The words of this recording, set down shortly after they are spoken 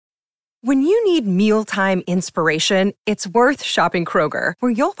When you need mealtime inspiration, it's worth shopping Kroger,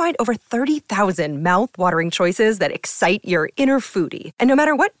 where you'll find over 30,000 mouth-watering choices that excite your inner foodie. And no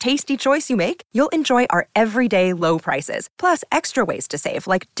matter what tasty choice you make, you'll enjoy our everyday low prices, plus extra ways to save,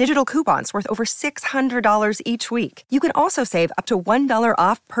 like digital coupons worth over $600 each week. You can also save up to $1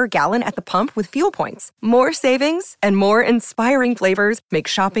 off per gallon at the pump with fuel points. More savings and more inspiring flavors make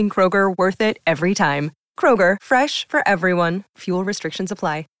shopping Kroger worth it every time. Kroger, fresh for everyone. Fuel restrictions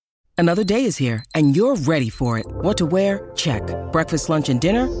apply. Another day is here, and you're ready for it. What to wear? Check. Breakfast, lunch, and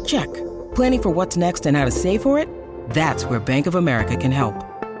dinner? Check. Planning for what's next and how to save for it? That's where Bank of America can help.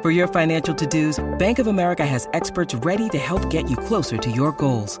 For your financial to-dos, Bank of America has experts ready to help get you closer to your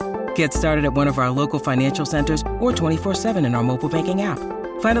goals. Get started at one of our local financial centers or 24/7 in our mobile banking app.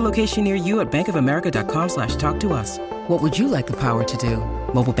 Find a location near you at bankofamerica.com/talktous. What would you like the power to do?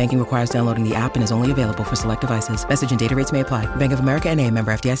 Mobile banking requires downloading the app and is only available for select devices. Message and data rates may apply. Bank of America N.A.,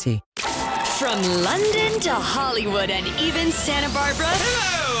 member FDIC. From London to Hollywood and even Santa Barbara.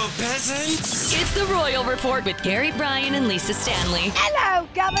 Hello, peasants. It's the Royal Report with Gary Bryan and Lisa Stanley. Hello,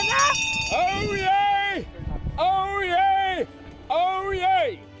 Governor. Oh, yay! Oh, yay! Oh,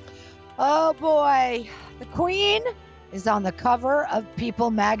 yay! Oh, boy. The Queen is on the cover of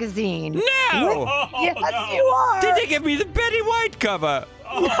People magazine. No! Yes, you are. Did they give me the Betty White cover?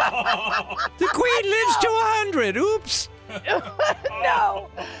 The Queen lives to 100. Oops. No.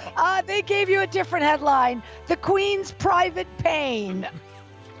 They gave you a different headline. The Queen's private pain.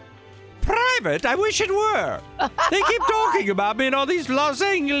 Private? I wish it were. They keep talking about me in all these Los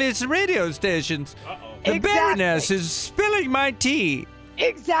Angeles radio stations. The Baroness is spilling my tea.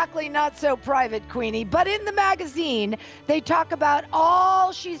 Exactly, not so private, Queenie. But in the magazine, they talk about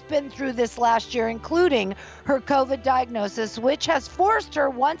all she's been through this last year, including her COVID diagnosis, which has forced her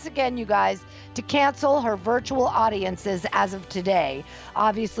once again, you guys, to cancel her virtual audiences as of today,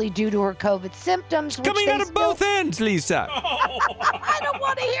 obviously due to her COVID symptoms. It's coming out of both ends, Lisa. I don't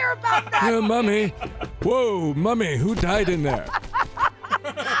want to hear about that. Mummy. Whoa, Mummy, who died in there?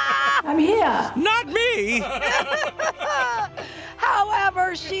 I'm here. Not me.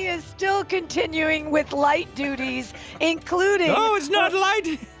 However, she is still continuing with light duties, including... Oh, it's not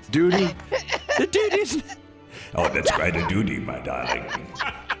light. Duty? The duties. Oh, that's quite a duty, my darling.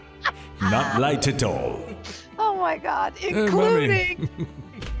 Not light at all. Oh, my God. Mummy.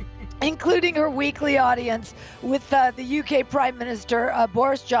 Including her weekly audience with the UK Prime Minister,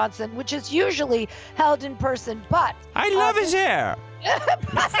 Boris Johnson, which is usually held in person, but... I love his hair.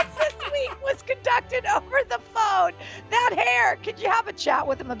 But this week was conducted over the phone. That hair, could you have a chat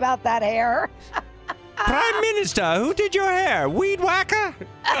with him about that hair? Prime Minister, who did your hair? Weed whacker?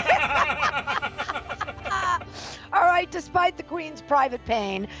 All right, despite the Queen's private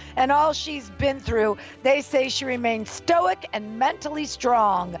pain and all she's been through, they say she remains stoic and mentally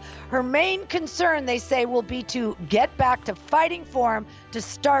strong. Her main concern, they say, will be to get back to fighting form to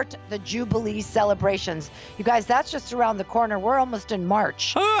start the Jubilee celebrations. You guys, that's just around the corner. We're almost in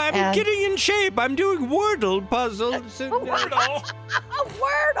March. Oh, I'm getting in shape. I'm doing Wordle puzzles. Wordle?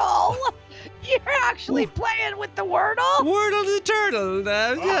 You're actually playing with the Wordle? Wordle the turtle.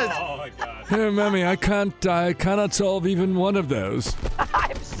 Yes. Oh, my God. Hey, Mummy, I cannot solve even one of those.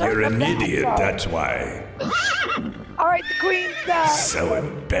 I'm so You're an pathetic. idiot, that's why. All right, the Queen's... So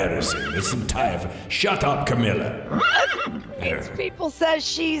embarrassing, this entire... Shut up, Camilla. Queen's people says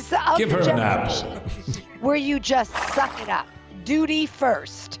she's... Give her an apple. Where you just suck it up. Duty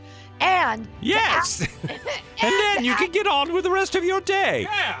first. And... Yes. And then you can get on with the rest of your day.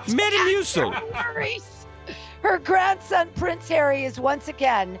 Yeah. Metamucil. No worries. Her grandson, Prince Harry, is once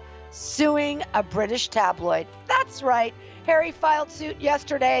again suing a British tabloid. That's right. Harry filed suit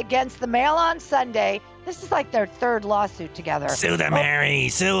yesterday against the Mail on Sunday. This is like their third lawsuit together. Sue them, Harry.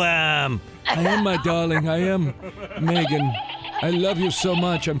 Sue them. I am, my darling. I am. Megan, I love you so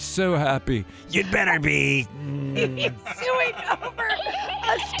much. I'm so happy. You'd better be. He's suing over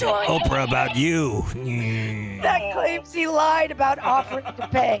a story Oprah about you. that claims he lied about offering to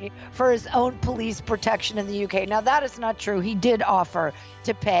pay for his own police protection in the UK. Now, that is not true. He did offer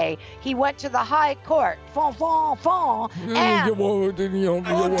to pay. He went to the High Court, and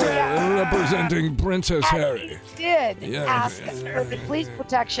Representing Princess Harry. he did Yes. ask for the police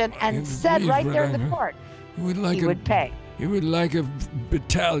protection and said right there in the court He would pay. He would like a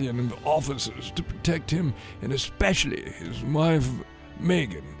battalion of officers to protect him, and especially his wife,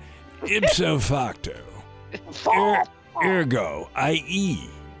 Megan, ipso facto. Ergo, i.e.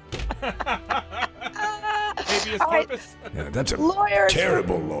 Habeas All right. corpus. Yeah, that's a Lawyers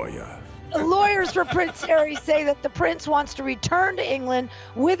terrible lawyer. Lawyers for Prince Harry say that the prince wants to return to England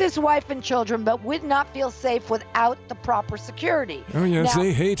with his wife and children, but would not feel safe without the proper security. Oh, yes, Now,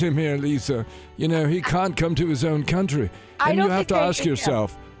 they hate him here, Lisa. You know, he can't come to his own country. I And don't you have think to they ask hate him.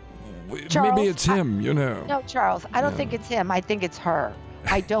 yourself, Charles, maybe it's him, you know. No, Charles, I don't think it's him. I think it's her.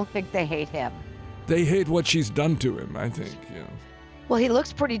 I don't think they hate him. They hate what she's done to him, I think. Yeah. Well, he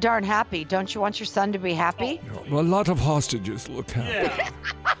looks pretty darn happy. Don't you want your son to be happy? Well, a lot of hostages look happy.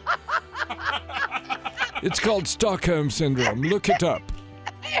 It's called Stockholm Syndrome. Look it up.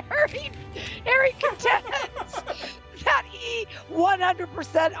 Harry contends that he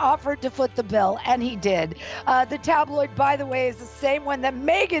 100% offered to foot the bill, and he did. The tabloid, by the way, is the same one that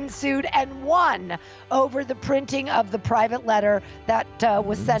Meghan sued and won over the printing of the private letter that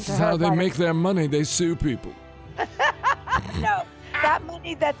was sent to This is her. how they make their money. They sue people. No, that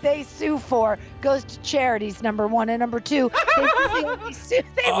money that they sue for goes to charities, number one. And number two, they really only sue,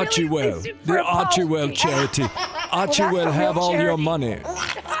 Archewell. for The a policy. Archewell charity. that's Archewell a have real all your charity. money.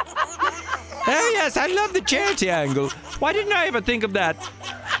 Oh, yes, I love the charity angle. Why didn't I ever think of that?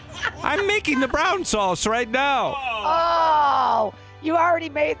 I'm making the brown sauce right now. Oh, you already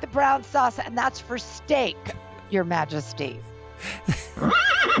made the brown sauce, and that's for steak, Your Majesty.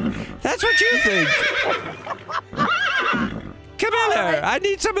 That's what you think. Camilla, I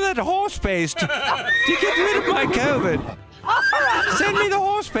need some of that horse paste to get rid of my COVID. Send me the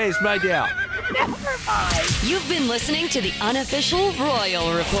horse paste, my dear. Never mind. You've been listening to the unofficial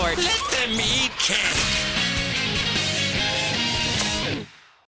Royal Report. Let them eat cake.